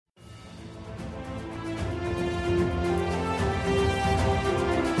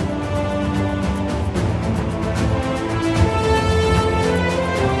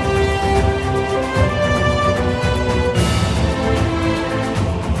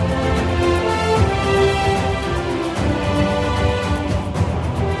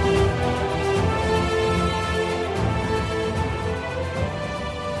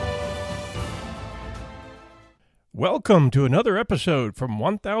Welcome to another episode from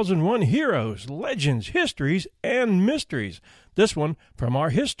 1001 Heroes, Legends, Histories, and Mysteries. This one from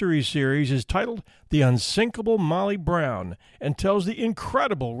our History series is titled The Unsinkable Molly Brown and tells the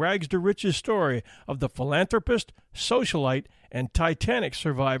incredible rags to riches story of the philanthropist, socialite, and Titanic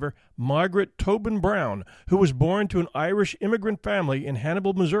survivor Margaret Tobin Brown, who was born to an Irish immigrant family in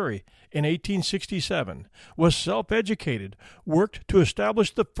Hannibal, Missouri in 1867, was self-educated, worked to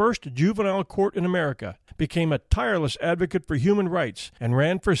establish the first juvenile court in America, became a tireless advocate for human rights, and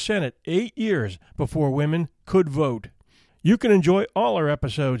ran for Senate 8 years before women could vote. You can enjoy all our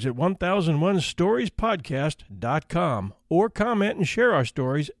episodes at 1001storiespodcast.com or comment and share our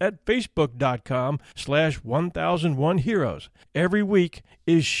stories at facebook.com/1001heroes. Every week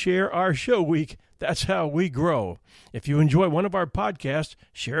is Share Our Show Week. That's how we grow. If you enjoy one of our podcasts,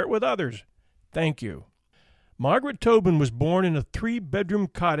 share it with others. Thank you. Margaret Tobin was born in a 3-bedroom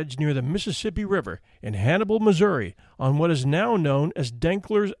cottage near the Mississippi River in Hannibal, Missouri, on what is now known as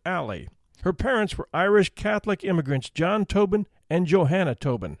Denkler's Alley. Her parents were Irish Catholic immigrants John Tobin and Johanna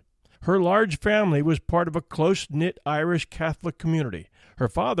Tobin. Her large family was part of a close-knit Irish Catholic community. Her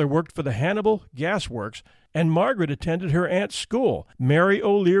father worked for the Hannibal Gas Works, and Margaret attended her aunt's school, Mary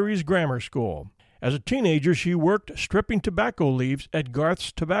O'Leary's Grammar School. As a teenager, she worked stripping tobacco leaves at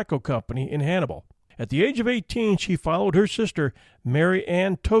Garth's Tobacco Company in Hannibal. At the age of 18, she followed her sister, Mary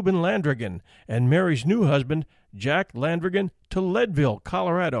Ann Tobin Landrigan, and Mary's new husband, Jack Landrigan, to Leadville,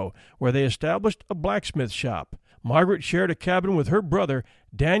 Colorado, where they established a blacksmith shop. Margaret shared a cabin with her brother,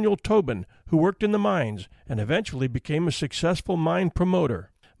 Daniel Tobin, who worked in the mines and eventually became a successful mine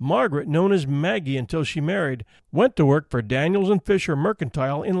promoter. Margaret, known as Maggie until she married, went to work for Daniels and Fisher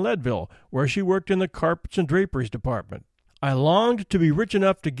Mercantile in Leadville, where she worked in the carpets and draperies department. I longed to be rich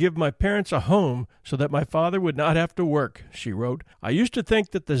enough to give my parents a home so that my father would not have to work, she wrote. I used to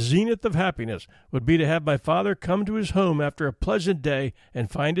think that the zenith of happiness would be to have my father come to his home after a pleasant day and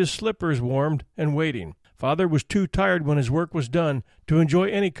find his slippers warmed and waiting. Father was too tired when his work was done to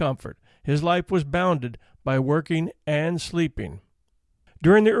enjoy any comfort. His life was bounded by working and sleeping.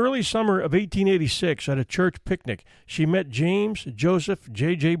 During the early summer of 1886, at a church picnic, she met James Joseph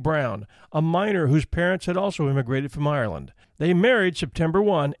J.J. Brown, a miner whose parents had also immigrated from Ireland. They married September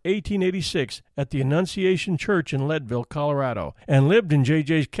 1, 1886, at the Annunciation Church in Leadville, Colorado, and lived in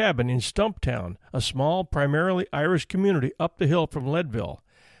J.J.'s cabin in Stumptown, a small, primarily Irish community up the hill from Leadville.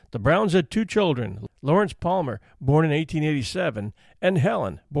 The Browns had 2 children, Lawrence Palmer, born in 1887, and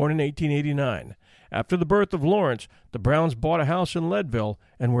Helen, born in 1889. After the birth of Lawrence, the Browns bought a house in Leadville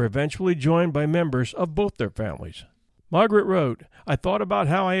and were eventually joined by members of both their families. Margaret wrote, I thought about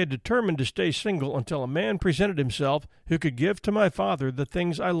how I had determined to stay single until a man presented himself who could give to my father the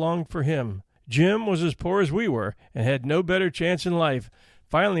things I longed for him. Jim was as poor as we were and had no better chance in life.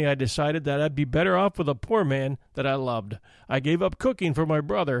 Finally, I decided that I'd be better off with a poor man that I loved. I gave up cooking for my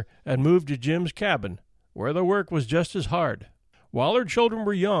brother and moved to Jim's cabin, where the work was just as hard. While her children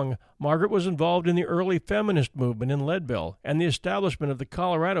were young, Margaret was involved in the early feminist movement in Leadville and the establishment of the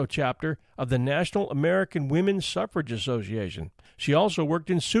Colorado chapter of the National American Women's Suffrage Association. She also worked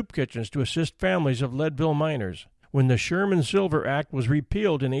in soup kitchens to assist families of Leadville miners. When the Sherman-Silver Act was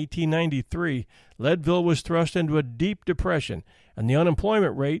repealed in 1893, Leadville was thrust into a deep depression, and the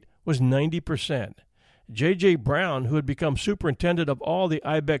unemployment rate was 90%. J.J. Brown, who had become superintendent of all the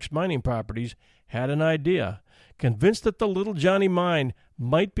Ibex mining properties, had an idea. Convinced that the Little Johnny mine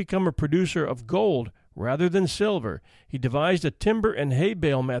might become a producer of gold rather than silver, he devised a timber and hay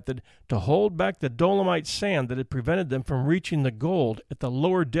bale method to hold back the dolomite sand that had prevented them from reaching the gold at the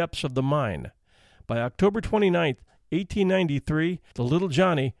lower depths of the mine. By October 29, 1893, the Little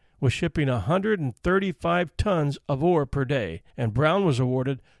Johnny was shipping 135 tons of ore per day, and Brown was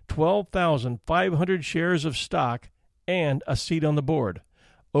awarded 12,500 shares of stock and a seat on the board.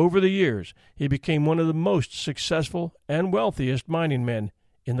 Over the years, he became one of the most successful and wealthiest mining men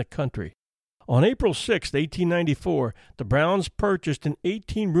in the country. On April 6, 1894, the Browns purchased an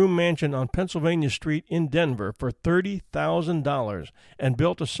 18-room mansion on Pennsylvania Street in Denver for $30,000 and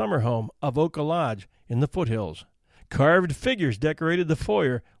built a summer home of Oka Lodge in the foothills. Carved figures decorated the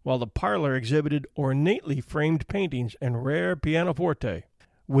foyer, while the parlor exhibited ornately framed paintings and rare pianoforte.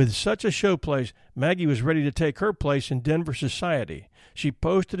 With such a showplace, Maggie was ready to take her place in Denver society. She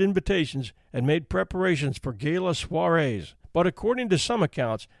posted invitations and made preparations for gala soirees. But according to some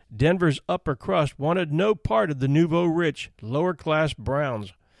accounts, Denver's upper crust wanted no part of the nouveau-rich, lower-class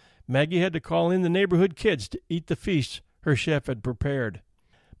Browns. Maggie had to call in the neighborhood kids to eat the feasts her chef had prepared.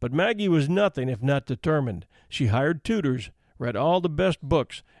 But Maggie was nothing if not determined. She hired tutors, read all the best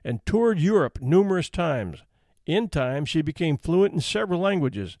books, and toured Europe numerous times. In time, she became fluent in several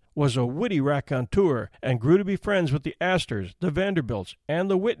languages, was a witty raconteur, and grew to be friends with the Astors, the Vanderbilts, and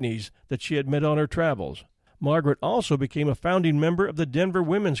the Whitneys that she had met on her travels. Margaret also became a founding member of the Denver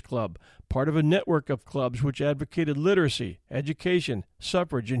Women's Club, part of a network of clubs which advocated literacy, education,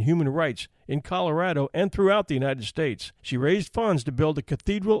 suffrage, and human rights in Colorado and throughout the United States. She raised funds to build a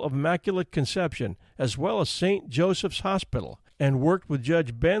Cathedral of Immaculate Conception, as well as St. Joseph's Hospital, and worked with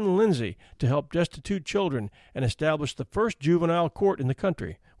Judge Ben Lindsay to help destitute children and establish the first juvenile court in the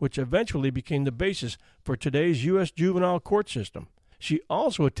country, which eventually became the basis for today's U.S. juvenile court system. She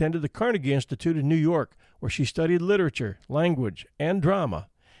also attended the Carnegie Institute in New York, where she studied literature, language, and drama.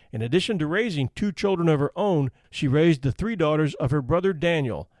 In addition to raising 2 children of her own, she raised the 3 daughters of her brother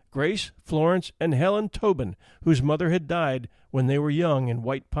Daniel, Grace, Florence, and Helen Tobin, whose mother had died when they were young in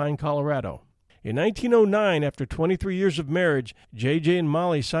White Pine, Colorado. In 1909, after 23 years of marriage, J.J. and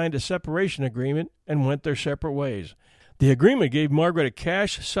Molly signed a separation agreement and went their separate ways. The agreement gave Margaret a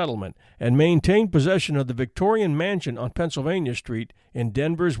cash settlement and maintained possession of the Victorian mansion on Pennsylvania Street in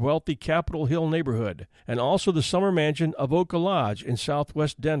Denver's wealthy Capitol Hill neighborhood, and also the summer mansion of Oka Lodge in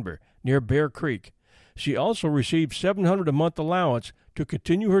southwest Denver, near Bear Creek. She also received $700 a month allowance to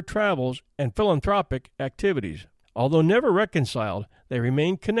continue her travels and philanthropic activities. Although never reconciled, they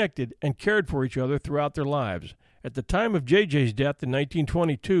remained connected and cared for each other throughout their lives. At the time of J.J.'s death in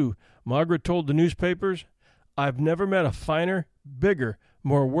 1922, Margaret told the newspapers, "I've never met a finer, bigger,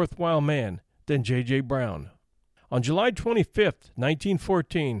 more worthwhile man than J.J. Brown." On July 25,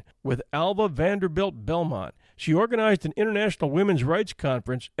 1914, with Alva Vanderbilt Belmont, she organized an International Women's Rights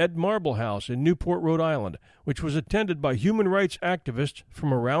Conference at Marble House in Newport, Rhode Island, which was attended by human rights activists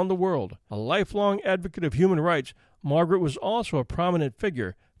from around the world. A lifelong advocate of human rights, Margaret was also a prominent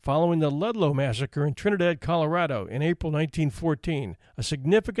figure following the Ludlow Massacre in Trinidad, Colorado in April 1914, a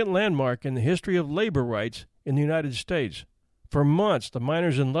significant landmark in the history of labor rights in the United States. For months, the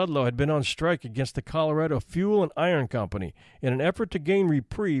miners in Ludlow had been on strike against the Colorado Fuel and Iron Company in an effort to gain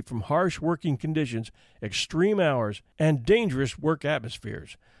reprieve from harsh working conditions, extreme hours, and dangerous work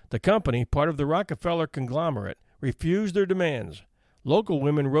atmospheres. The company, part of the Rockefeller conglomerate, refused their demands. Local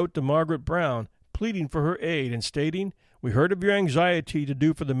women wrote to Margaret Brown, pleading for her aid and stating, "We heard of your anxiety to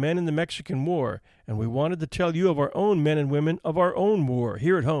do for the men in the Mexican War, and we wanted to tell you of our own men and women of our own war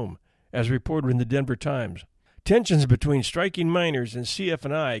here at home," as reported in the Denver Times. Tensions between striking miners and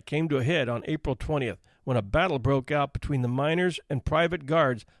CF&I came to a head on April 20th when a battle broke out between the miners and private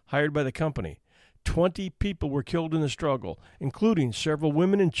guards hired by the company. 20 people were killed in the struggle, including several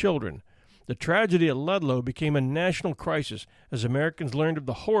women and children. The tragedy at Ludlow became a national crisis as Americans learned of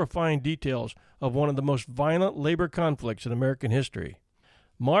the horrifying details of one of the most violent labor conflicts in American history.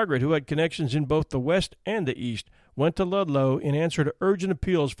 Margaret, who had connections in both the West and the East, went to Ludlow in answer to urgent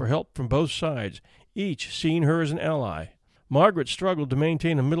appeals for help from both sides, each seeing her as an ally. Margaret struggled to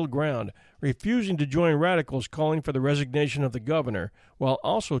maintain a middle ground, refusing to join radicals calling for the resignation of the governor, while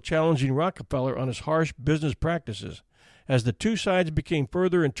also challenging Rockefeller on his harsh business practices. As the two sides became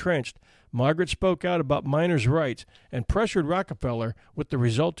further entrenched, Margaret spoke out about miners' rights and pressured Rockefeller with the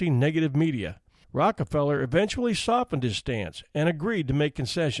resulting negative media. Rockefeller eventually softened his stance and agreed to make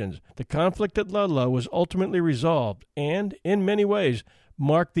concessions. The conflict at Ludlow was ultimately resolved and, in many ways,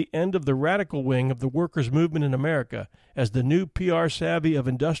 marked the end of the radical wing of the workers' movement in America as the new PR savvy of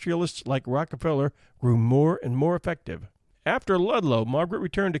industrialists like Rockefeller grew more and more effective. After Ludlow, Margaret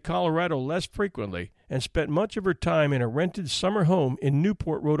returned to Colorado less frequently and spent much of her time in a rented summer home in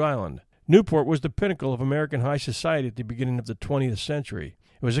Newport, Rhode Island. Newport was the pinnacle of American high society at the beginning of the 20th century.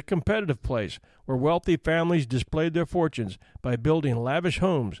 It was a competitive place where wealthy families displayed their fortunes by building lavish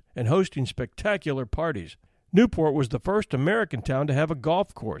homes and hosting spectacular parties. Newport was the first American town to have a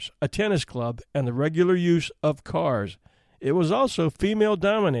golf course, a tennis club, and the regular use of cars. It was also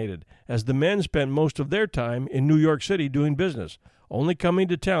female-dominated, as the men spent most of their time in New York City doing business, only coming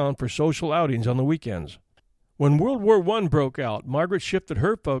to town for social outings on the weekends. When World War I broke out, Margaret shifted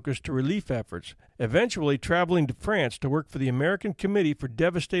her focus to relief efforts, eventually traveling to France to work for the American Committee for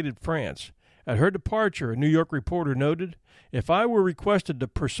Devastated France. At her departure, a New York reporter noted, "If I were requested to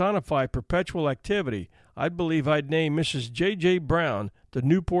personify perpetual activity, I'd believe I'd name Mrs. J.J. Brown, the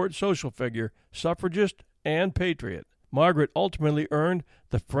Newport social figure, suffragist, and patriot." Margaret ultimately earned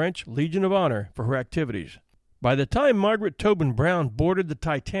the French Legion of Honor for her activities. By the time Margaret Tobin Brown boarded the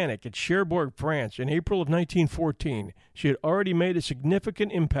Titanic at Cherbourg, France, in April of 1914, she had already made a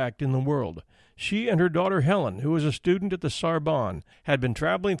significant impact in the world. She and her daughter Helen, who was a student at the Sorbonne, had been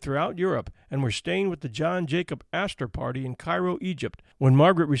traveling throughout Europe and were staying with the John Jacob Astor Party in Cairo, Egypt, when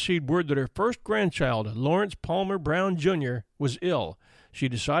Margaret received word that her first grandchild, Lawrence Palmer Brown, Jr., was ill. she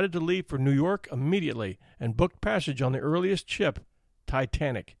decided to leave for New York immediately and booked passage on the earliest ship,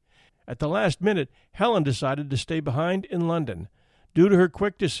 Titanic. At the last minute, Helen decided to stay behind in London. Due to her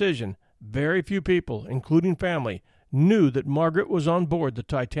quick decision, very few people, including family, knew that Margaret was on board the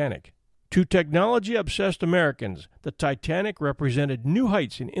Titanic. To technology-obsessed Americans, the Titanic represented new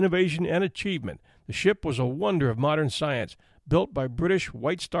heights in innovation and achievement. The ship was a wonder of modern science, built by British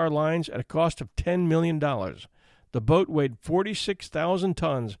White Star Lines at a cost of $10 million. The boat weighed 46,000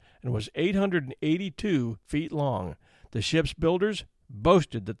 tons and was 882 feet long. The ship's builders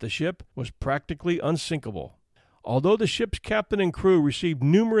boasted that the ship was practically unsinkable. Although the ship's captain and crew received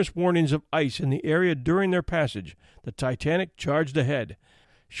numerous warnings of ice in the area during their passage, the Titanic charged ahead.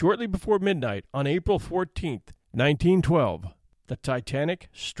 Shortly before midnight on April 14, 1912, the Titanic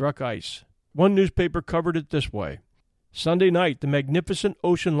struck ice. One newspaper covered it this way: Sunday night, the magnificent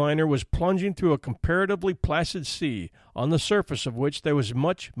ocean liner was plunging through a comparatively placid sea, on the surface of which there was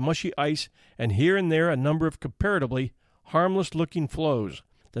much mushy ice and here and there a number of comparatively harmless-looking floes.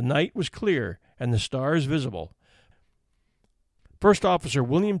 The night was clear and the stars visible. First Officer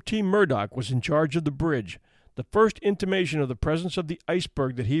William T. Murdoch was in charge of the bridge. The first intimation of the presence of the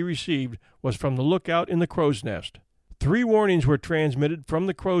iceberg that he received was from the lookout in the crow's nest. 3 warnings were transmitted from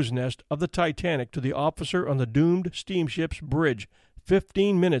the crow's nest of the Titanic to the officer on the doomed steamship's bridge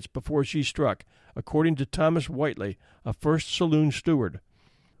 15 minutes before she struck, according to Thomas Whiteley, a first saloon steward.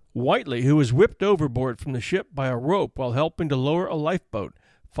 Whiteley, who was whipped overboard from the ship by a rope while helping to lower a lifeboat,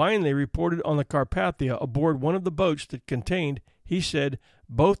 finally reported on the Carpathia aboard one of the boats that contained, he said,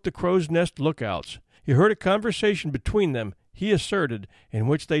 both the crow's nest lookouts. He heard a conversation between them, he asserted, in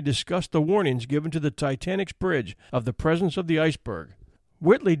which they discussed the warnings given to the Titanic's bridge of the presence of the iceberg.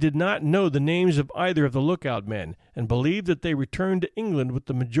 Whiteley did not know the names of either of the lookout men, and believed that they returned to England with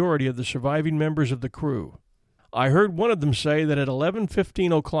the majority of the surviving members of the crew. I heard one of them say that at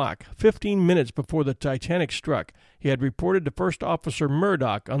 11:15 o'clock, 15 minutes before the Titanic struck, he had reported to First Officer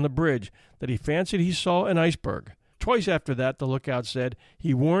Murdoch on the bridge that he fancied he saw an iceberg. Twice after that, the lookout said,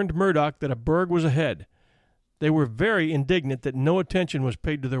 he warned Murdoch that a berg was ahead. They were very indignant that no attention was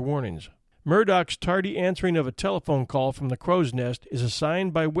paid to their warnings. Murdoch's tardy answering of a telephone call from the crow's nest is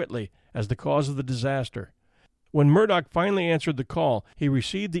assigned by Whiteley as the cause of the disaster. When Murdoch finally answered the call, he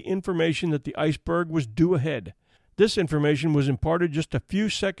received the information that the iceberg was due ahead. This information was imparted just a few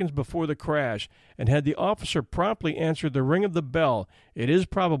seconds before the crash, and had the officer promptly answered the ring of the bell, it is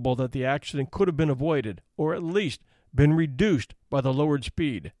probable that the accident could have been avoided, or at least been reduced by the lowered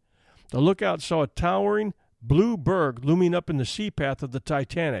speed. The lookout saw a towering blue berg looming up in the sea path of the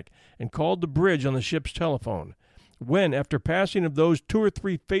Titanic, and called the bridge on the ship's telephone. When, after passing of those 2 or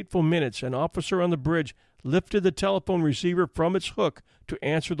 3 fateful minutes, an officer on the bridge lifted the telephone receiver from its hook to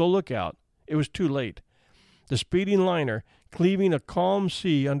answer the lookout, it was too late. The speeding liner, cleaving a calm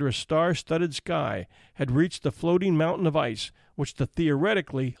sea under a star-studded sky, had reached the floating mountain of ice, which the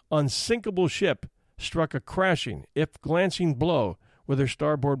theoretically unsinkable ship struck a crashing, if glancing blow, with her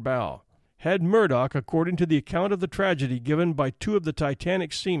starboard bow. Had Murdoch, according to the account of the tragedy given by 2 of the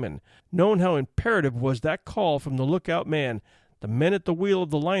Titanic's seamen, known how imperative was that call from the lookout man, the men at the wheel of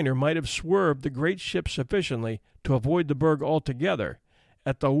the liner might have swerved the great ship sufficiently to avoid the berg altogether.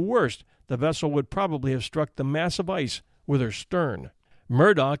 At the worst, the vessel would probably have struck the mass of ice with her stern.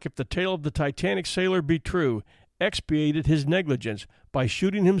 Murdoch, if the tale of the Titanic sailor be true, expiated his negligence by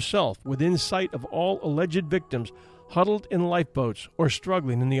shooting himself within sight of all alleged victims huddled in lifeboats or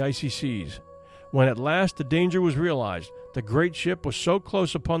struggling in the icy seas. When at last the danger was realized, the great ship was so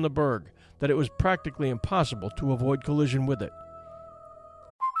close upon the berg that it was practically impossible to avoid collision with it.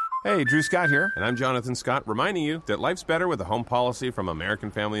 Hey, Drew Scott here, and I'm Jonathan Scott, reminding you that life's better with a home policy from American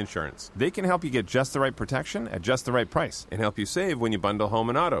Family Insurance. They can help you get just the right protection at just the right price and help you save when you bundle home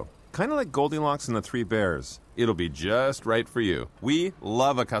and auto. Kind of like Goldilocks and the Three Bears. It'll be just right for you. We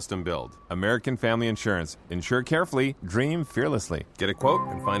love a custom build. American Family Insurance. Insure carefully, dream fearlessly. Get a quote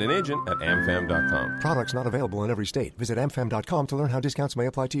and find an agent at amfam.com. Products not available in every state. Visit amfam.com to learn how discounts may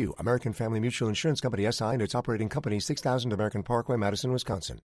apply to you. American Family Mutual Insurance Company, SI, and its operating company, 6000 American Parkway, Madison,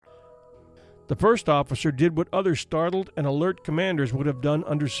 Wisconsin. The first officer did what other startled and alert commanders would have done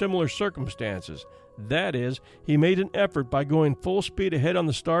under similar circumstances. That is, he made an effort by going full speed ahead on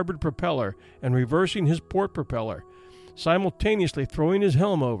the starboard propeller and reversing his port propeller, simultaneously throwing his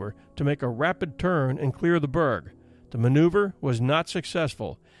helm over to make a rapid turn and clear the berg. The maneuver was not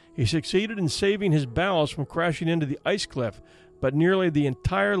successful. He succeeded in saving his bows from crashing into the ice cliff, but nearly the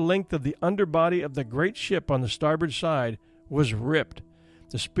entire length of the underbody of the great ship on the starboard side was ripped.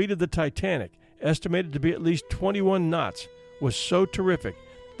 The speed of the Titanic, estimated to be at least 21 knots, was so terrific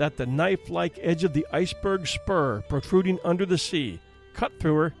that the knife-like edge of the iceberg spur protruding under the sea cut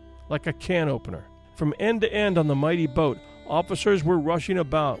through her like a can opener. From end to end on the mighty boat, officers were rushing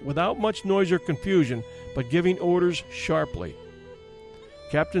about without much noise or confusion, but giving orders sharply.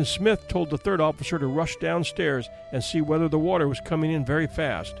 Captain Smith told the third officer to rush downstairs and see whether the water was coming in very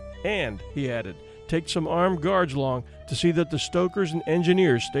fast, and, he added, take some armed guards along to see that the stokers and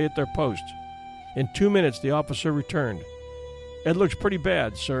engineers stay at their posts. In 2 minutes the officer returned. "It looks pretty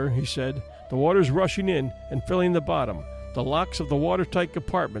bad, sir," he said. "The water's rushing in and filling the bottom. The locks of the watertight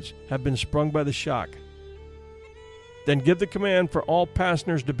compartments have been sprung by the shock." "Then give the command for all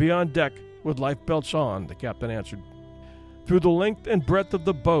passengers to be on deck with life belts on," the captain answered. Through the length and breadth of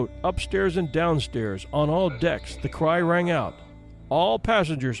the boat, upstairs and downstairs, on all decks, the cry rang out, "All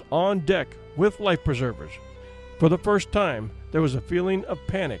passengers on deck with life preservers." For the first time, there was a feeling of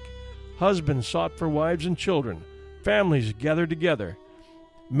panic. Husbands sought for wives and children. Families gathered together.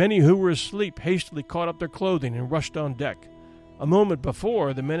 Many who were asleep hastily caught up their clothing and rushed on deck. A moment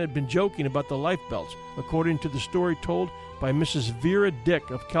before, the men had been joking about the life belts, according to the story told by Mrs. Vera Dick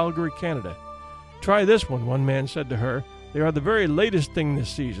of Calgary, Canada. "Try this one man said to her. "They are the very latest thing this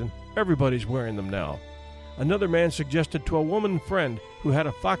season. Everybody's wearing them now." Another man suggested to a woman friend who had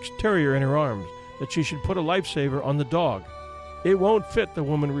a fox terrier in her arms that she should put a lifesaver on the dog. "It won't fit," the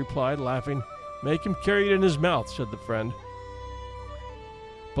woman replied, laughing. "Make him carry it in his mouth," said the friend.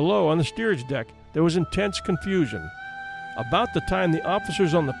 Below, on the steerage deck, there was intense confusion. About the time the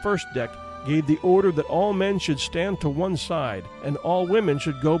officers on the first deck gave the order that all men should stand to one side and all women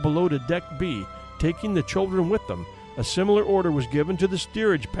should go below to deck B, taking the children with them, a similar order was given to the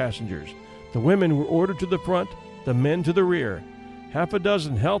steerage passengers. The women were ordered to the front, the men to the rear. Half a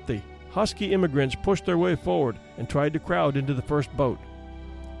dozen healthy, husky immigrants pushed their way forward and tried to crowd into the first boat.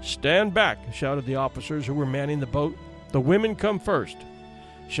 "Stand back," shouted the officers who were manning the boat. "The women come first."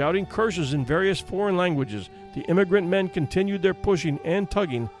 Shouting curses in various foreign languages, the immigrant men continued their pushing and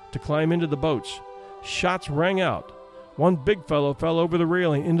tugging to climb into the boats. Shots rang out. One big fellow fell over the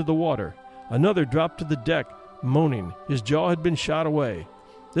railing into the water. Another dropped to the deck, moaning. His jaw had been shot away.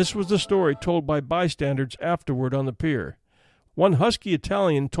 This was the story told by bystanders afterward on the pier. One husky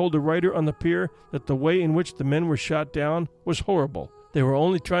Italian told the writer on the pier that the way in which the men were shot down was horrible. They were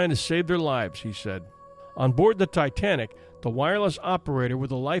only trying to save their lives, he said. On board the Titanic, the wireless operator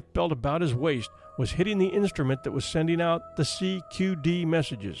with a life belt about his waist was hitting the instrument that was sending out the CQD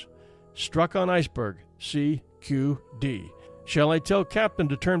messages. "Struck on iceberg, CQD. Shall I tell Captain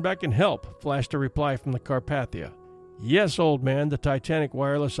to turn back and help?" flashed a reply from the Carpathia. "Yes, old man," the Titanic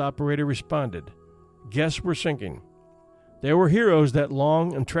wireless operator responded. Guests were sinking. There were heroes that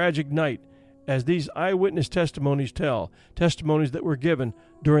long and tragic night, as these eyewitness testimonies tell, testimonies that were given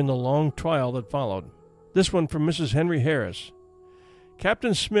during the long trial that followed. This one from Mrs. Henry Harris.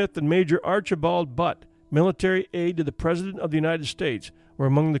 Captain Smith and Major Archibald Butt, military aide to the President of the United States, were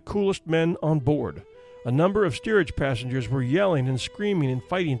among the coolest men on board. A number of steerage passengers were yelling and screaming and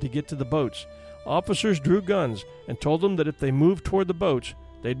fighting to get to the boats. Officers drew guns and told them that if they moved toward the boats,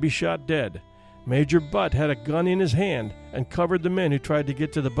 they'd be shot dead. Major Butt had a gun in his hand and covered the men who tried to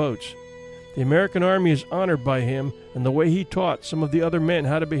get to the boats. The American Army is honored by him and the way he taught some of the other men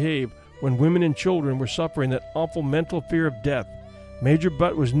how to behave when women and children were suffering that awful mental fear of death. Major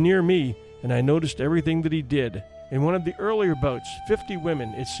Butt was near me, and I noticed everything that he did. In one of the earlier boats, 50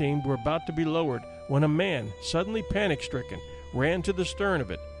 women, it seemed, were about to be lowered when a man, suddenly panic-stricken, ran to the stern of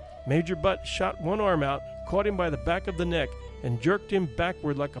it. Major Butt shot one arm out, caught him by the back of the neck, and jerked him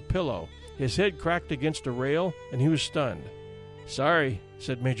backward like a pillow. His head cracked against a rail, and he was stunned. "Sorry,"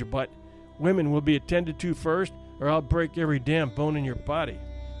 said Major Butt. "Women will be attended to first, or I'll break every damn bone in your body."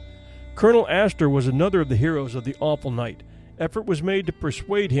 Colonel Astor was another of the heroes of the awful night. Effort was made to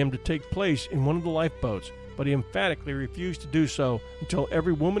persuade him to take place in one of the lifeboats, but he emphatically refused to do so until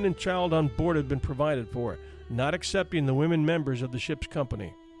every woman and child on board had been provided for, not excepting the women members of the ship's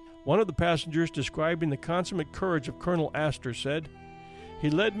company. One of the passengers describing the consummate courage of Colonel Astor said, "He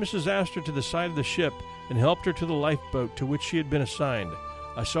led Mrs. Astor to the side of the ship and helped her to the lifeboat to which she had been assigned.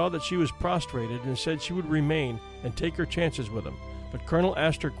 I saw that she was prostrated and said she would remain and take her chances with him, but Colonel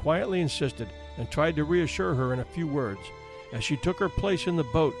Astor quietly insisted and tried to reassure her in a few words. As she took her place in the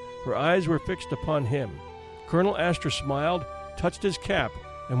boat, her eyes were fixed upon him. Colonel Astor smiled, touched his cap,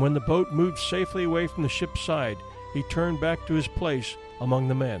 and when the boat moved safely away from the ship's side, he turned back to his place among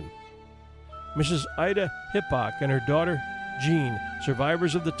the men." Mrs. Ida Hippock and her daughter Jean,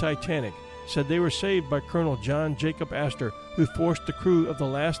 survivors of the Titanic, said they were saved by Colonel John Jacob Astor, who forced the crew of the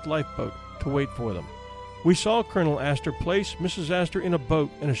last lifeboat to wait for them. "We saw Colonel Astor place Mrs. Astor in a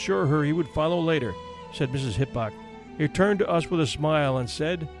boat and assure her he would follow later," said Mrs. Hippock. He turned to us with a smile and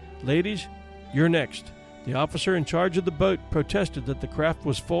said, "Ladies, you're next. The officer in charge of the boat protested that the craft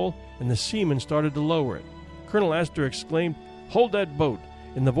was full, and the seamen started to lower it. Colonel Astor exclaimed, "Hold that boat,"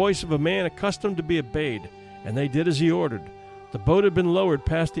 in the voice of a man accustomed to be obeyed, and they did as he ordered. The boat had been lowered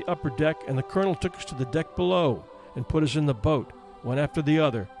past the upper deck, and the colonel took us to the deck below and put us in the boat, one after the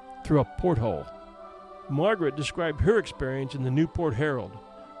other, through a porthole. Margaret described her experience in the Newport Herald.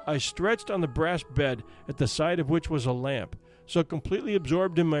 I stretched on the brass bed, at the side of which was a lamp. So completely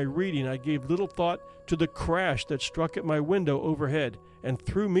absorbed in my reading, I gave little thought to the crash that struck at my window overhead and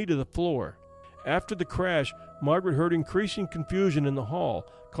threw me to the floor. After the crash, Margaret heard increasing confusion in the hall,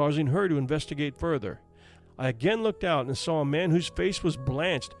 causing her to investigate further. I again looked out and saw a man whose face was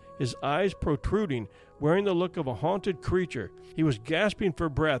blanched, his eyes protruding, wearing the look of a haunted creature. He was gasping for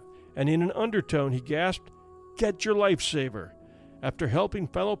breath, and in an undertone he gasped, "Get your life-saver." After helping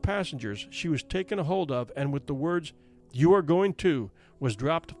fellow passengers, she was taken a hold of, and with the words, "You are going too," was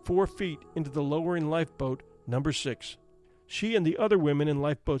dropped 4 feet into the lowering lifeboat, number 6. She and the other women in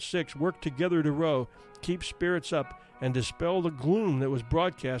Lifeboat 6 worked together to row, keep spirits up, and dispel the gloom that was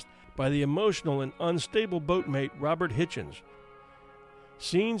broadcast by the emotional and unstable boatmate Robert Hitchens.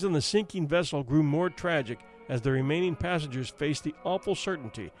 Scenes on the sinking vessel grew more tragic as the remaining passengers faced the awful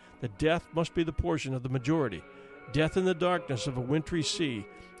certainty that death must be the portion of the majority, death in the darkness of a wintry sea,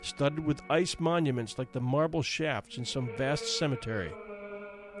 studded with ice monuments like the marble shafts in some vast cemetery.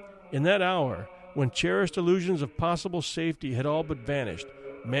 In that hour, when cherished illusions of possible safety had all but vanished,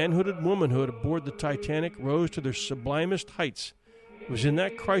 manhood and womanhood aboard the Titanic rose to their sublimest heights. It was in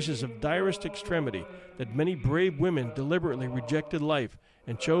that crisis of direst extremity that many brave women deliberately rejected life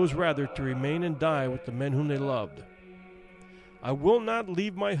and chose rather to remain and die with the men whom they loved. "I will not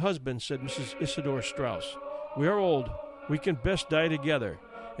leave my husband," said Mrs. Isidore Strauss. "We are old. We can best die together."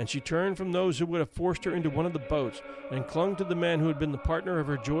 And she turned from those who would have forced her into one of the boats and clung to the man who had been the partner of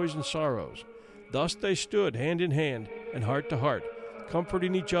her joys and sorrows. Thus they stood hand in hand and heart to heart,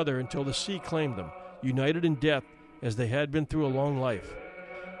 comforting each other until the sea claimed them, united in death as they had been through a long life.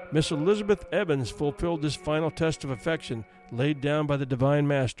 Miss Elizabeth Evans fulfilled this final test of affection laid down by the Divine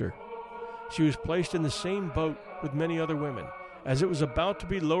Master. She was placed in the same boat with many other women. As it was about to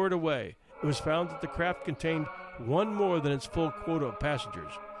be lowered away, it was found that the craft contained one more than its full quota of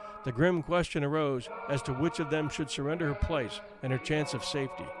passengers. The grim question arose as to which of them should surrender her place and her chance of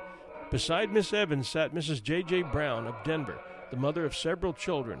safety. Beside Miss Evans sat Mrs. J.J. Brown of Denver, the mother of several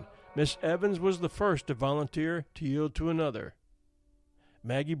children. Miss Evans was the first to volunteer to yield to another.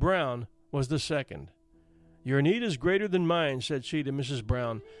 Maggie Brown was the second. "Your need is greater than mine," said she to Mrs.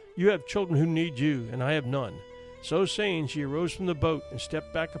 Brown. "You have children who need you, and I have none." So saying, she arose from the boat and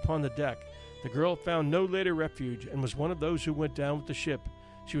stepped back upon the deck. The girl found no later refuge and was one of those who went down with the ship.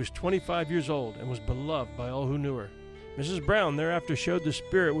 She was 25 years old and was beloved by all who knew her. Mrs. Brown thereafter showed the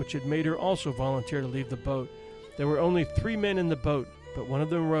spirit which had made her also volunteer to leave the boat. There were only 3 men in the boat, but one of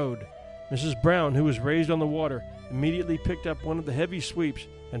them rowed. Mrs. Brown, who was raised on the water, immediately picked up one of the heavy sweeps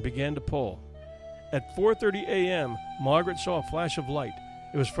and began to pull. At 4:30 a.m., Margaret saw a flash of light.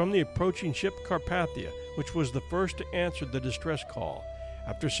 It was from the approaching ship Carpathia, which was the first to answer the distress call.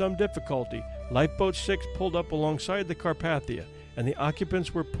 After some difficulty, Lifeboat 6 pulled up alongside the Carpathia, and the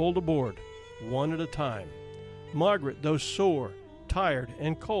occupants were pulled aboard, one at a time. Margaret, though sore, tired,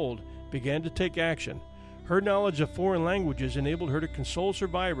 and cold, began to take action. Her knowledge of foreign languages enabled her to console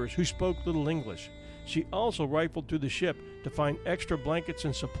survivors who spoke little English. She also rifled through the ship to find extra blankets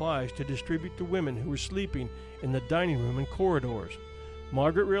and supplies to distribute to women who were sleeping in the dining room and corridors.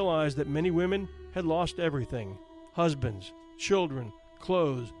 Margaret realized that many women had lost everything: husbands, children,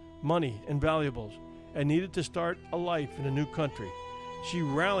 clothes, money, and valuables, and needed to start a life in a new country. She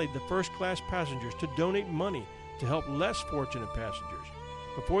rallied the first-class passengers to donate money to help less fortunate passengers.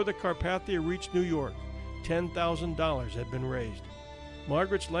 Before the Carpathia reached New York, $10,000 had been raised.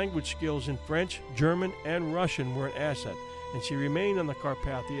 Margaret's language skills in French, German, and Russian were an asset, and she remained on the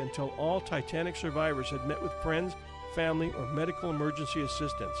Carpathia until all Titanic survivors had met with friends, family, or medical emergency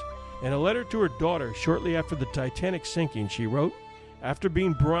assistance. In a letter to her daughter shortly after the Titanic sinking, she wrote, "After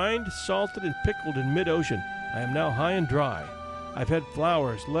being brined, salted, and pickled in mid-ocean, I am now high and dry. I've had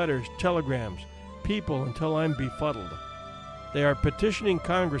flowers, letters, telegrams, people until I'm befuddled. They are petitioning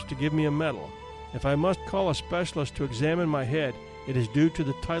Congress to give me a medal. If I must call a specialist to examine my head, it is due to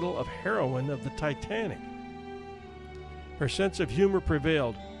the title of heroine of the Titanic." Her sense of humor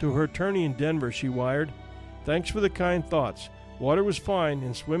prevailed. To her attorney in Denver, she wired, "Thanks for the kind thoughts. Water was fine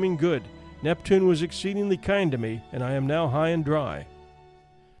and swimming good. Neptune was exceedingly kind to me, and I am now high and dry."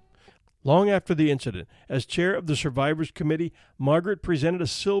 Long after the incident, as chair of the Survivors Committee, Margaret presented a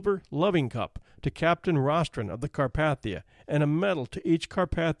silver loving cup to Captain Rostron of the Carpathia and a medal to each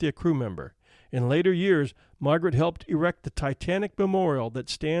Carpathia crew member. In later years, Margaret helped erect the Titanic Memorial that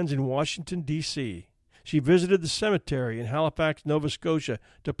stands in Washington, D.C. She visited the cemetery in Halifax, Nova Scotia,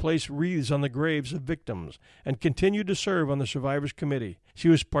 to place wreaths on the graves of victims, and continued to serve on the Survivors Committee. She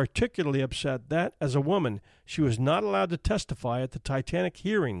was particularly upset that, as a woman, she was not allowed to testify at the Titanic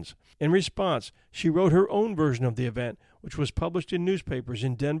hearings. In response, she wrote her own version of the event, which was published in newspapers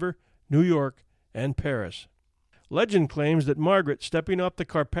in Denver, New York, and Paris. Legend claims that Margaret, stepping off the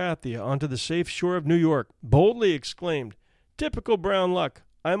Carpathia onto the safe shore of New York, boldly exclaimed, "Typical Brown luck,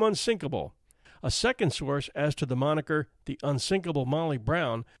 I'm unsinkable." A second source as to the moniker, the unsinkable Molly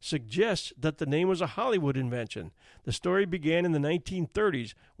Brown, suggests that the name was a Hollywood invention. The story began in the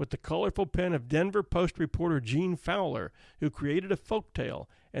 1930s with the colorful pen of Denver Post reporter Gene Fowler, who created a folktale,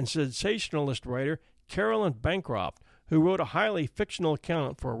 and sensationalist writer Carolyn Bancroft, who wrote a highly fictional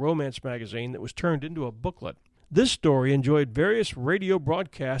account for a romance magazine that was turned into a booklet. This story enjoyed various radio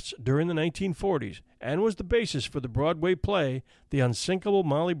broadcasts during the 1940s and was the basis for the Broadway play The Unsinkable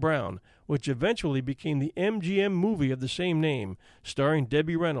Molly Brown, which eventually became the MGM movie of the same name, starring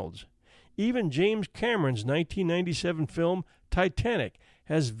Debbie Reynolds. Even James Cameron's 1997 film Titanic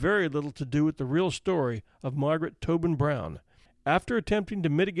has very little to do with the real story of Margaret Tobin Brown. After attempting to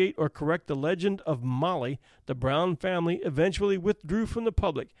mitigate or correct the legend of Molly, the Brown family eventually withdrew from the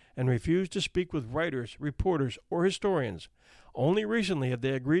public and refused to speak with writers, reporters, or historians. Only recently have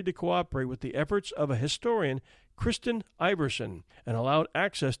they agreed to cooperate with the efforts of a historian, Kristen Iverson, and allowed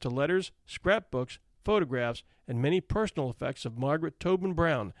access to letters, scrapbooks, photographs, and many personal effects of Margaret Tobin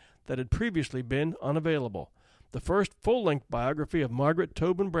Brown that had previously been unavailable. The first full-length biography of Margaret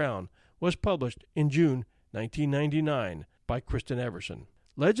Tobin Brown was published in June 1999. By Kristen Everson.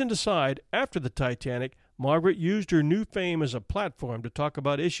 Legend aside, after the Titanic, Margaret used her new fame as a platform to talk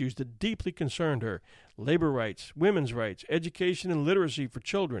about issues that deeply concerned her: labor rights, women's rights, education and literacy for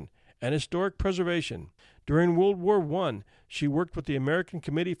children, and historic preservation. During World War I, she worked with the American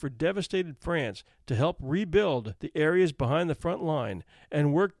Committee for Devastated France to help rebuild the areas behind the front line,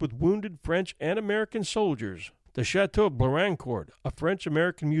 and worked with wounded French and American soldiers. The Chateau of Blancourt, a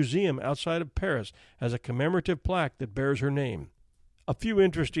French-American museum outside of Paris, has a commemorative plaque that bears her name. A few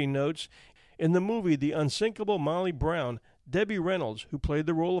interesting notes. In the movie The Unsinkable Molly Brown, Debbie Reynolds, who played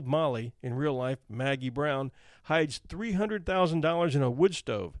the role of Molly, in real life Maggie Brown, hides $300,000 in a wood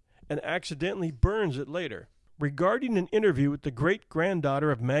stove and accidentally burns it later. Regarding an interview with the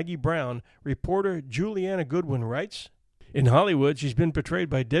great-granddaughter of Maggie Brown, reporter Juliana Goodwin writes, "In Hollywood, she's been portrayed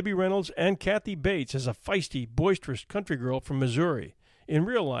by Debbie Reynolds and Kathy Bates as a feisty, boisterous country girl from Missouri. In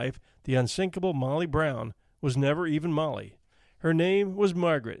real life, the unsinkable Molly Brown was never even Molly. Her name was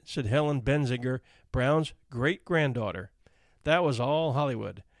Margaret," said Helen Benzinger, Brown's great-granddaughter. That was all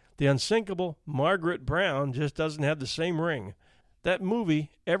Hollywood. The unsinkable Margaret Brown just doesn't have the same ring. That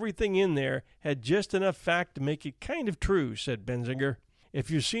movie, everything in there, had just enough fact to make it kind of true, said Benzinger. If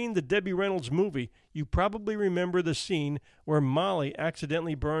you've seen the Debbie Reynolds movie, you probably remember the scene where Molly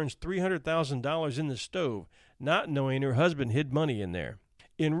accidentally burns $300,000 in the stove, not knowing her husband hid money in there.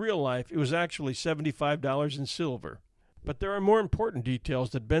 In real life, it was actually $75 in silver. But there are more important details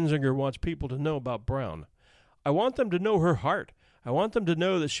that Benzinger wants people to know about Brown. "I want them to know her heart. I want them to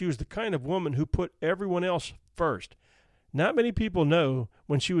know that she was the kind of woman who put everyone else first. Not many people know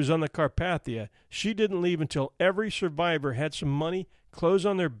when she was on the Carpathia, she didn't leave until every survivor had some money, clothes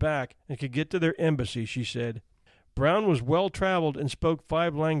on their back, and could get to their embassy," she said. Brown was well-traveled and spoke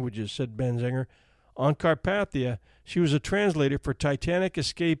 5 languages, said Benzinger. On Carpathia, she was a translator for Titanic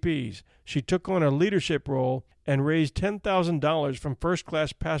escapees. She took on a leadership role and raised $10,000 from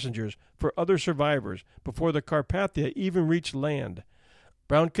first-class passengers for other survivors before the Carpathia even reached land.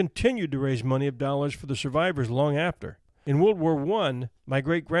 Brown continued to raise money of dollars for the survivors long after. In World War I, my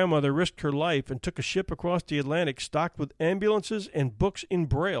great-grandmother risked her life and took a ship across the Atlantic stocked with ambulances and books in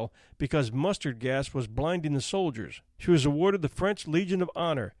Braille because mustard gas was blinding the soldiers. She was awarded the French Legion of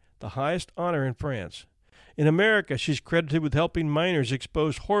Honor, the highest honor in France. In America, she's credited with helping miners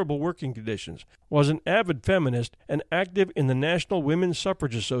expose horrible working conditions, was an avid feminist, and active in the National Women's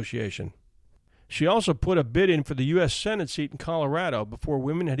Suffrage Association. She also put a bid in for the U.S. Senate seat in Colorado before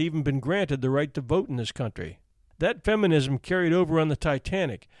women had even been granted the right to vote in this country. That feminism carried over on the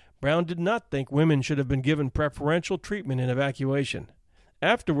Titanic. Brown did not think women should have been given preferential treatment in evacuation.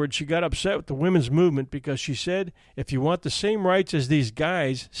 Afterwards, she got upset with the women's movement because she said, "If you want the same rights as these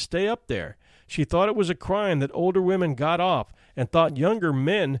guys, stay up there." She thought it was a crime that older women got off and thought younger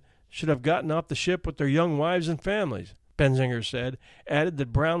men should have gotten off the ship with their young wives and families. Benzinger said, added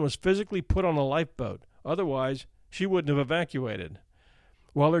that Brown was physically put on a lifeboat. Otherwise, she wouldn't have evacuated.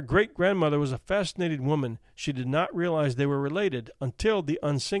 While her great-grandmother was a fascinating woman, she did not realize they were related until The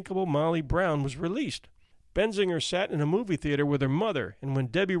Unsinkable Molly Brown was released. Benzinger sat in a movie theater with her mother, and when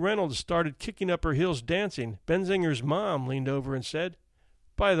Debbie Reynolds started kicking up her heels dancing, Benzinger's mom leaned over and said,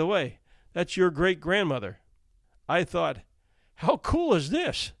 "By the way, that's your great-grandmother." I thought, "How cool is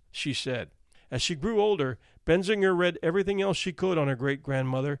this?" she said. As she grew older, Benzinger read everything else she could on her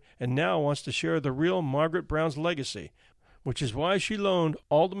great-grandmother and now wants to share the real Margaret Brown's legacy, which is why she loaned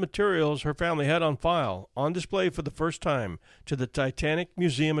all the materials her family had on file, on display for the first time, to the Titanic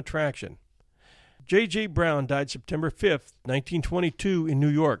Museum attraction. J.J. Brown died September 5, 1922, in New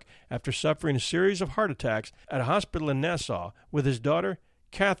York after suffering a series of heart attacks at a hospital in Nassau with his daughter,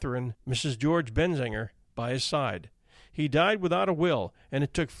 Catherine, Mrs. George Benzinger, by his side. He died without a will, and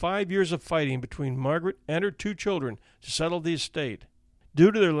it took 5 years of fighting between Margaret and her 2 children to settle the estate.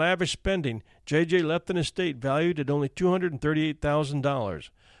 Due to their lavish spending, J.J. left an estate valued at only $238,000.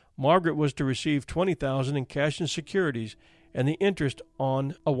 Margaret was to receive $20,000 in cash and securities and the interest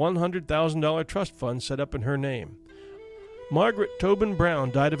on a $100,000 trust fund set up in her name. Margaret Tobin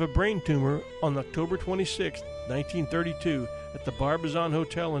Brown died of a brain tumor on October 26, 1932, at the Barbizon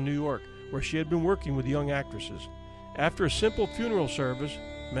Hotel in New York, where she had been working with young actresses. After a simple funeral service,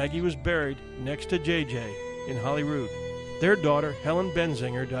 Maggie was buried next to J.J. in Holyrood. Their daughter, Helen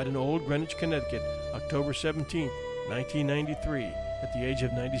Benzinger, died in Old Greenwich, Connecticut, October 17, 1993, at the age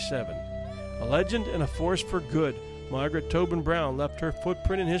of 97. A legend and a force for good, Margaret Tobin Brown left her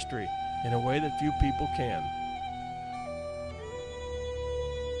footprint in history in a way that few people can.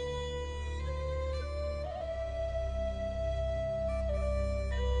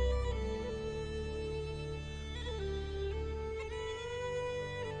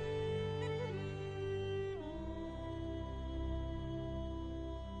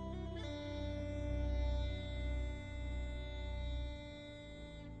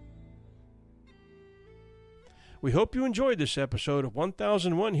 We hope you enjoyed this episode of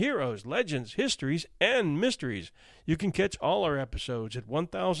 1001 Heroes, Legends, Histories, and Mysteries. You can catch all our episodes at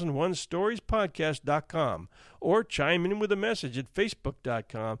 1001storiespodcast.com or chime in with a message at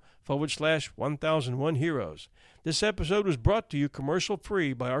facebook.com/1001 Heroes. This episode was brought to you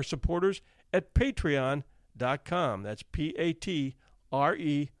commercial-free by our supporters at patreon.com. That's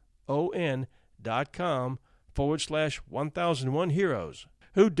patreon.com/1001 Heroes,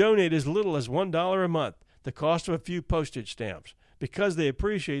 who donate as little as $1 a month, the cost of a few postage stamps, because they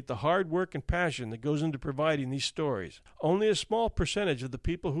appreciate the hard work and passion that goes into providing these stories. Only a small percentage of the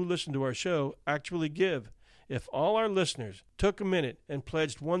people who listen to our show actually give. If all our listeners took a minute and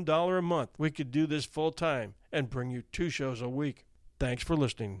pledged $1 a month, we could do this full time and bring you 2 shows a week. Thanks for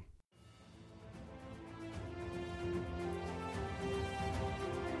listening.